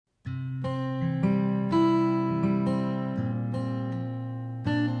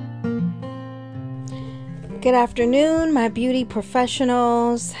Good afternoon, my beauty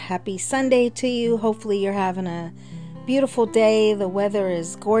professionals. Happy Sunday to you. Hopefully you're having a beautiful day. The weather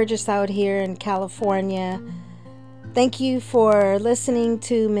is gorgeous out here in California. Thank you for listening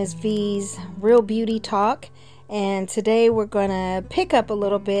to Ms. V's Real Beauty Talk. And today we're going to pick up a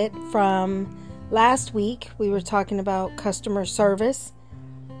little bit from last week. We were talking about customer service.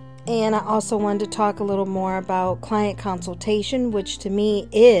 And I also wanted to talk a little more about client consultation, which to me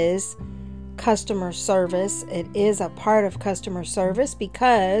is customer service. It is a part of customer service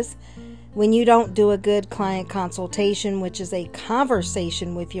because when you don't do a good client consultation, which is a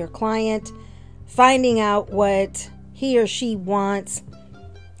conversation with your client, finding out what he or she wants,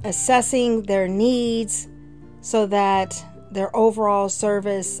 assessing their needs so that their overall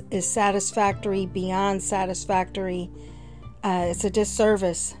service is satisfactory, beyond satisfactory, it's a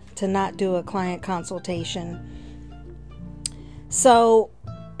disservice to not do a client consultation. So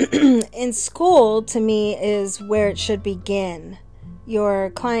in school, to me, is where it should begin.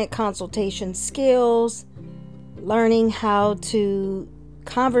 Your client consultation skills, learning how to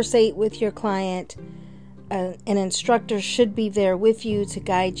conversate with your client. An instructor should be there with you to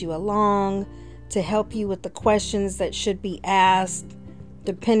guide you along, to help you with the questions that should be asked,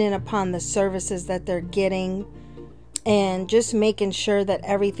 depending upon the services that they're getting, and just making sure that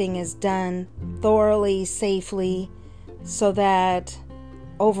everything is done thoroughly, safely, so that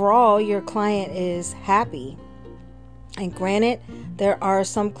overall, your client is happy. And granted, there are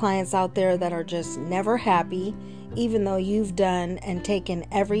some clients out there that are just never happy, even though you've done and taken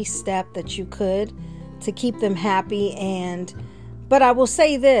every step that you could to keep them happy. But I will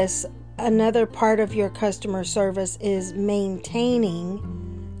say this, another part of your customer service is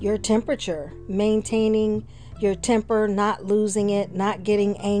maintaining your temperature, maintaining your temper, not losing it, not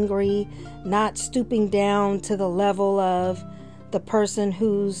getting angry, not stooping down to the level of the person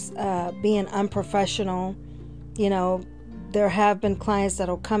who's being unprofessional. You know, there have been clients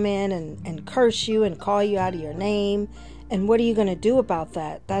that'll come in and curse you and call you out of your name. And what are you going to do about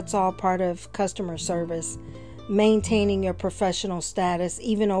that? That's all part of customer service. Maintaining your professional status,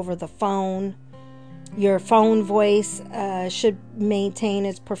 even over the phone. Your phone voice should maintain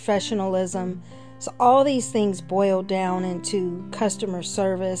its professionalism. So all these things boil down into customer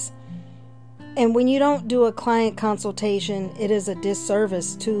service. And when you don't do a client consultation, it is a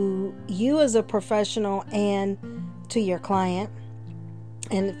disservice to you as a professional and to your client.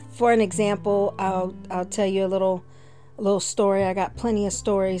 And for an example, I'll tell you a little story. I got plenty of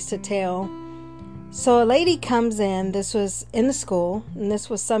stories to tell. So a lady comes in. This was in the school, and this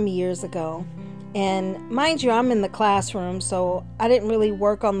was some years ago. And mind you, I'm in the classroom, so I didn't really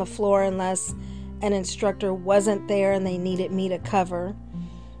work on the floor unless an instructor wasn't there and they needed me to cover.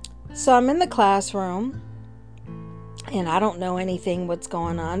 So I'm in the classroom and I don't know anything what's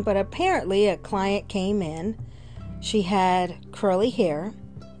going on, but apparently a client came in. She had curly hair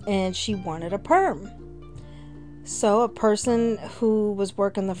and she wanted a perm. So a person who was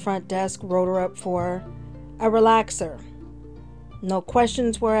working the front desk wrote her up for a relaxer. No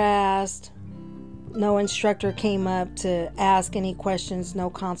questions were asked. No instructor came up to ask any questions, no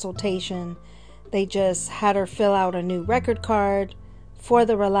consultation. They just had her fill out a new record card for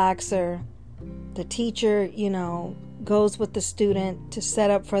the relaxer. The teacher, goes with the student to set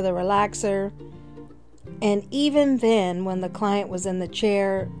up for the relaxer. And even then, when the client was in the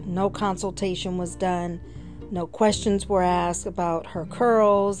chair, no consultation was done. No questions were asked about her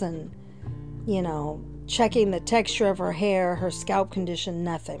curls and, checking the texture of her hair, her scalp condition,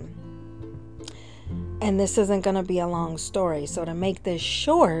 nothing. And this isn't going to be a long story. So to make this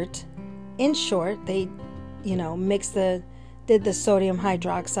short, they, did the sodium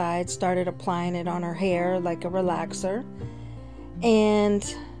hydroxide, started applying it on her hair like a relaxer,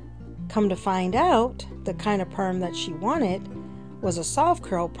 and come to find out the kind of perm that she wanted was a soft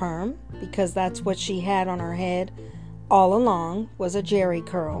curl perm, because that's what she had on her head all along, was a jerry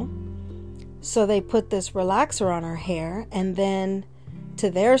curl. So they put this relaxer on her hair, and then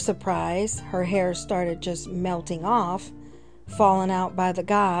to their surprise, her hair started just melting off, falling out by the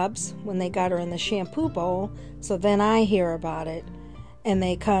gobs when they got her in the shampoo bowl. So then I hear about it and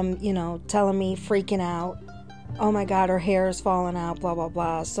they come, telling me, freaking out, oh my God, her hair is falling out, blah, blah,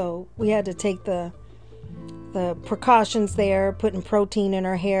 blah. So we had to take the precautions there, putting protein in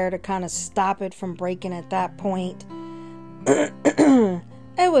her hair to kind of stop it from breaking at that point.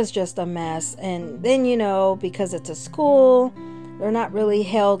 It was just a mess. And then, because it's a school, they're not really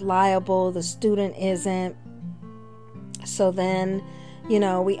held liable. The student isn't. So then,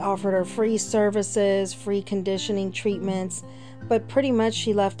 we offered her free services, free conditioning treatments, but pretty much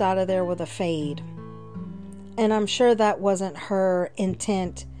she left out of there with a fade. And I'm sure that wasn't her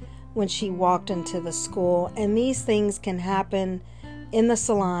intent when she walked into the school. And these things can happen in the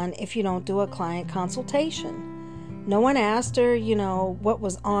salon if you don't do a client consultation. No one asked her, what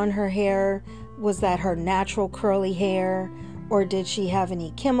was on her hair. Was that her natural curly hair? Or did she have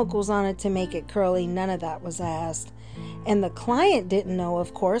any chemicals on it to make it curly? None of that was asked. And the client didn't know,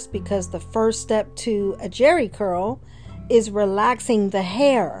 of course, because the first step to a jerry curl is relaxing the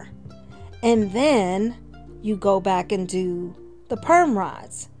hair. And then you go back and do the perm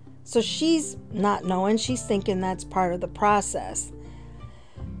rods. So she's not knowing, she's thinking that's part of the process.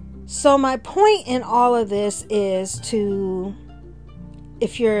 So my point in all of this is to,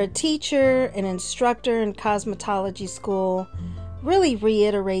 if you're a teacher, an instructor in cosmetology school, really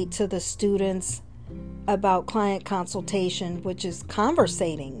reiterate to the students about client consultation, which is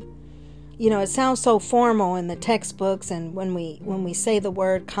conversating. It sounds so formal in the textbooks and when we say the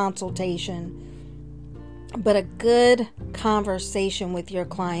word consultation, but a good conversation with your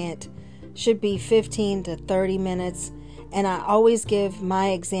client should be 15 to 30 minutes. And I always give my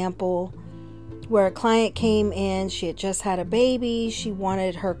example where a client came in, she had just had a baby, she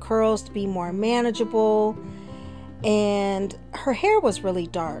wanted her curls to be more manageable, and her hair was really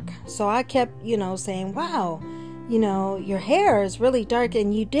dark. So I kept, saying, wow, your hair is really dark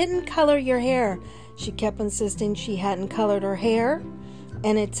and you didn't color your hair. She kept insisting she hadn't colored her hair.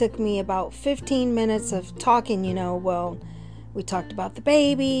 And it took me about 15 minutes of talking, we talked about the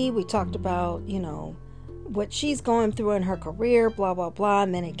baby, we talked about, what she's going through in her career, blah, blah, blah.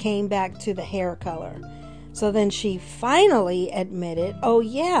 And then it came back to the hair color. So then she finally admitted, oh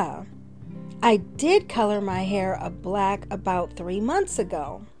yeah, I did color my hair a black about 3 months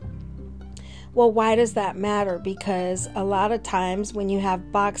ago. Well, why does that matter? Because a lot of times when you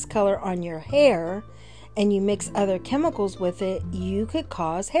have box color on your hair and you mix other chemicals with it, you could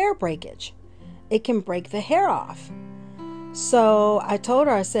cause hair breakage. It can break the hair off. So I told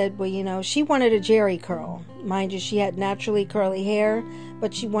her, I said, well, she wanted a jerry curl. Mind you, she had naturally curly hair,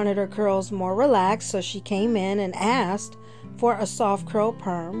 but she wanted her curls more relaxed. So she came in and asked for a soft curl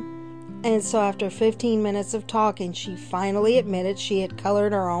perm. And so after 15 minutes of talking, she finally admitted she had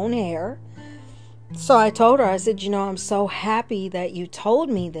colored her own hair. So I told her, I said, I'm so happy that you told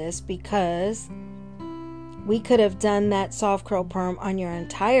me this, because we could have done that soft curl perm on your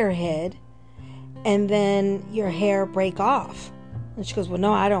entire head and then your hair break off. And she goes, well,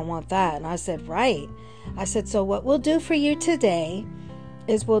 no, I don't want that. And I said, right. I said, so what we'll do for you today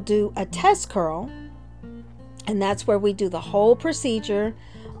is we'll do a test curl. And that's where we do the whole procedure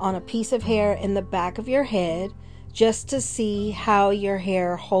on a piece of hair in the back of your head, just to see how your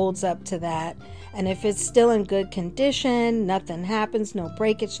hair holds up to that. And if it's still in good condition, nothing happens, no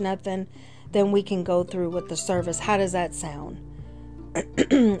breakage, nothing, then we can go through with the service. How does that sound?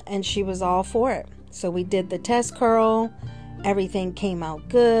 And she was all for it. So we did the test curl. Everything came out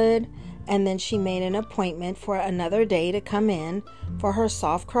good. And then she made an appointment for another day to come in for her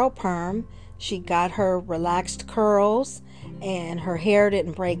soft curl perm. She got her relaxed curls and her hair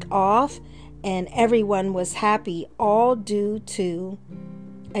didn't break off. And everyone was happy, all due to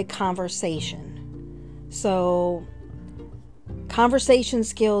a conversation. So conversation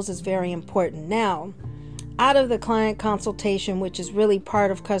skills is very important. Now, out of the client consultation, which is really part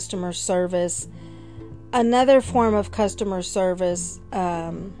of customer service, another form of customer service,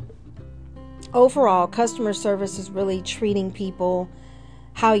 overall, customer service is really treating people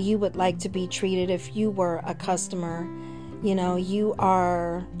how you would like to be treated if you were a customer. You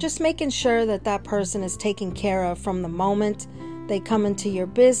are just making sure that that person is taken care of from the moment they come into your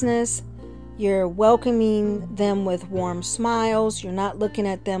business. You're welcoming them with warm smiles. You're not looking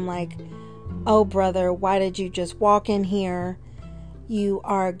at them like, oh, brother, why did you just walk in here? You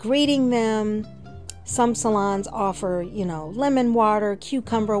are greeting them. Some salons offer, lemon water,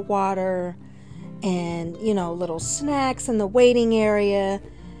 cucumber water, and, little snacks in the waiting area.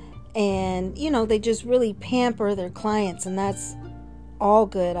 And, they just really pamper their clients, and that's all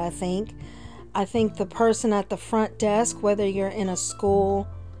good, I think. I think the person at the front desk, whether you're in a school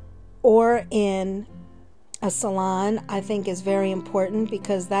or in a salon, I think is very important,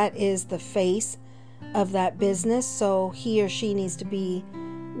 because that is the face of that business. So he or she needs to be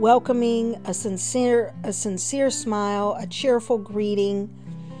welcoming, a sincere smile, a cheerful greeting.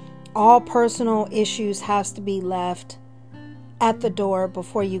 All personal issues has to be left at the door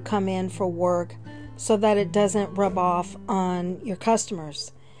before you come in for work, so that it doesn't rub off on your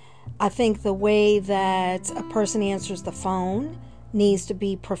customers. I think the way that a person answers the phone needs to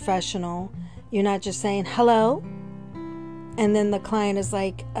be professional. You're not just saying hello, and then the client is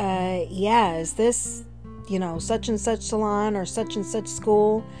like, yeah, is this, such and such salon or such and such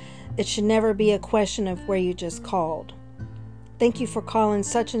school? It should never be a question of where you just called. Thank you for calling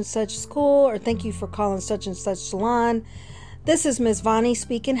such and such school, or thank you for calling such and such salon. This is Miss Vonnie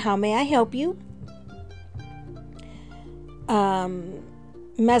speaking. How may I help you?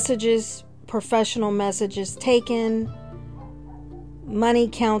 Messages, professional messages taken, money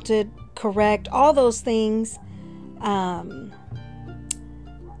counted correct, all those things, down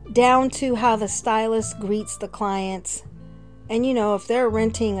to how the stylist greets the clients. And if they're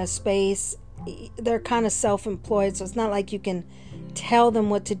renting a space, they're kind of self-employed, so it's not like you can tell them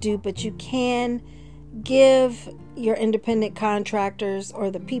what to do, but you can give your independent contractors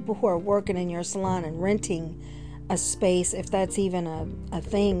or the people who are working in your salon and renting a space, if that's even a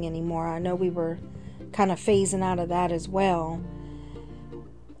thing anymore. I know we were kind of phasing out of that as well.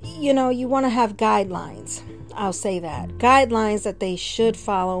 You want to have guidelines. I'll say that. Guidelines that they should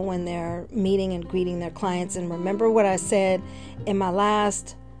follow when they're meeting and greeting their clients. And remember what I said in my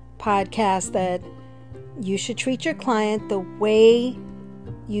last podcast, that you should treat your client the way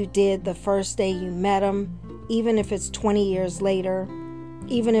you did the first day you met them, even if it's 20 years later,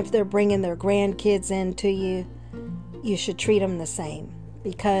 even if they're bringing their grandkids in to you, you should treat them the same.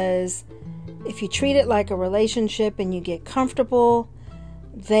 Because if you treat it like a relationship and you get comfortable,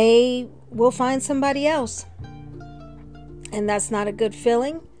 they will find somebody else. And that's not a good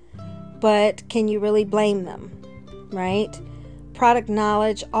feeling, but can you really blame them, right? Product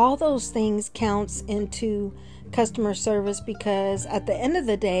knowledge, all those things counts into customer service, because at the end of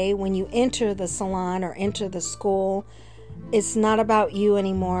the day, when you enter the salon or enter the school, it's not about you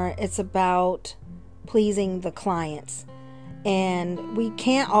anymore. It's about pleasing the clients. And we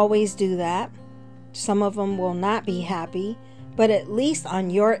can't always do that. Some of them will not be happy, but at least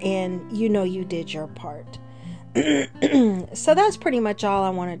on your end, you did your part. So that's pretty much all I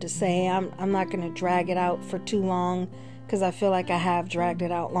wanted to say. I'm not going to drag it out for too long, because I feel like I have dragged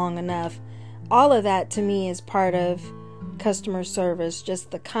it out long enough. All of that to me is part of customer service.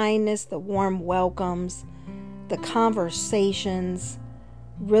 Just the kindness, the warm welcomes, the conversations,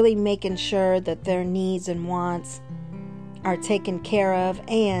 really making sure that their needs and wants are taken care of.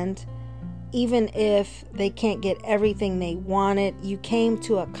 And even if they can't get everything they wanted, you came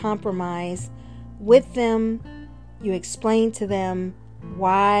to a compromise with them. You explained to them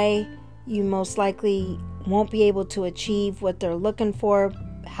why you most likely won't be able to achieve what they're looking for.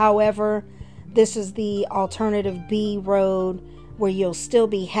 However, this is the alternative B road where you'll still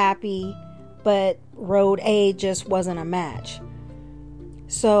be happy, but road A just wasn't a match.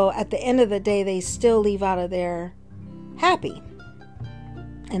 So at the end of the day, they still leave out of there happy.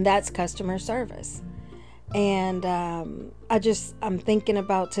 And that's customer service. And I'm thinking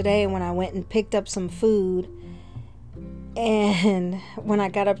about today when I went and picked up some food. And when I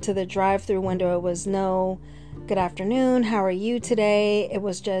got up to the drive-thru window, it was no good afternoon, how are you today? It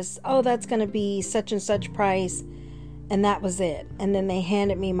was just, oh, that's going to be such and such price. And that was it. And then they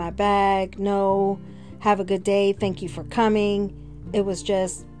handed me my bag. No, have a good day. Thank you for coming. It was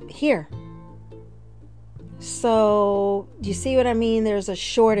just here. So you see what I mean? There's a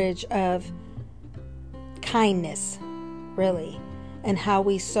shortage of kindness, really, and how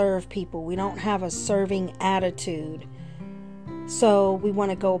we serve people. We don't have a serving attitude. So we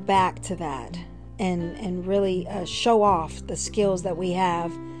want to go back to that and really show off the skills that we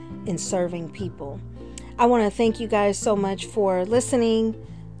have in serving people. I want to thank you guys so much for listening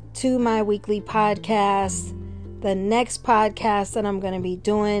to my weekly podcast. The next podcast that I'm going to be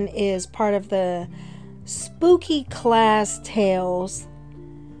doing is part of the Spooky Class Tales.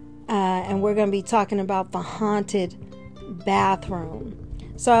 And we're going to be talking about the haunted bathroom.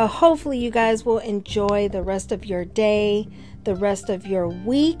 So hopefully you guys will enjoy the rest of your day, the rest of your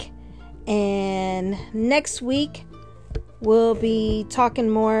week. And next week, we'll be talking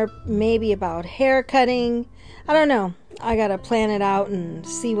more maybe about hair cutting. I don't know. I got to plan it out and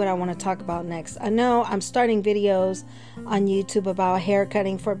see what I want to talk about next. I know I'm starting videos on YouTube about hair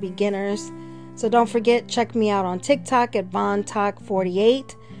cutting for beginners. So don't forget, check me out on TikTok at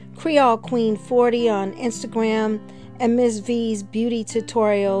VonTalk48, Creole Queen 40 on Instagram, and Miss V's Beauty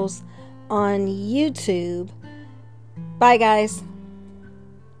Tutorials on YouTube. Bye, guys.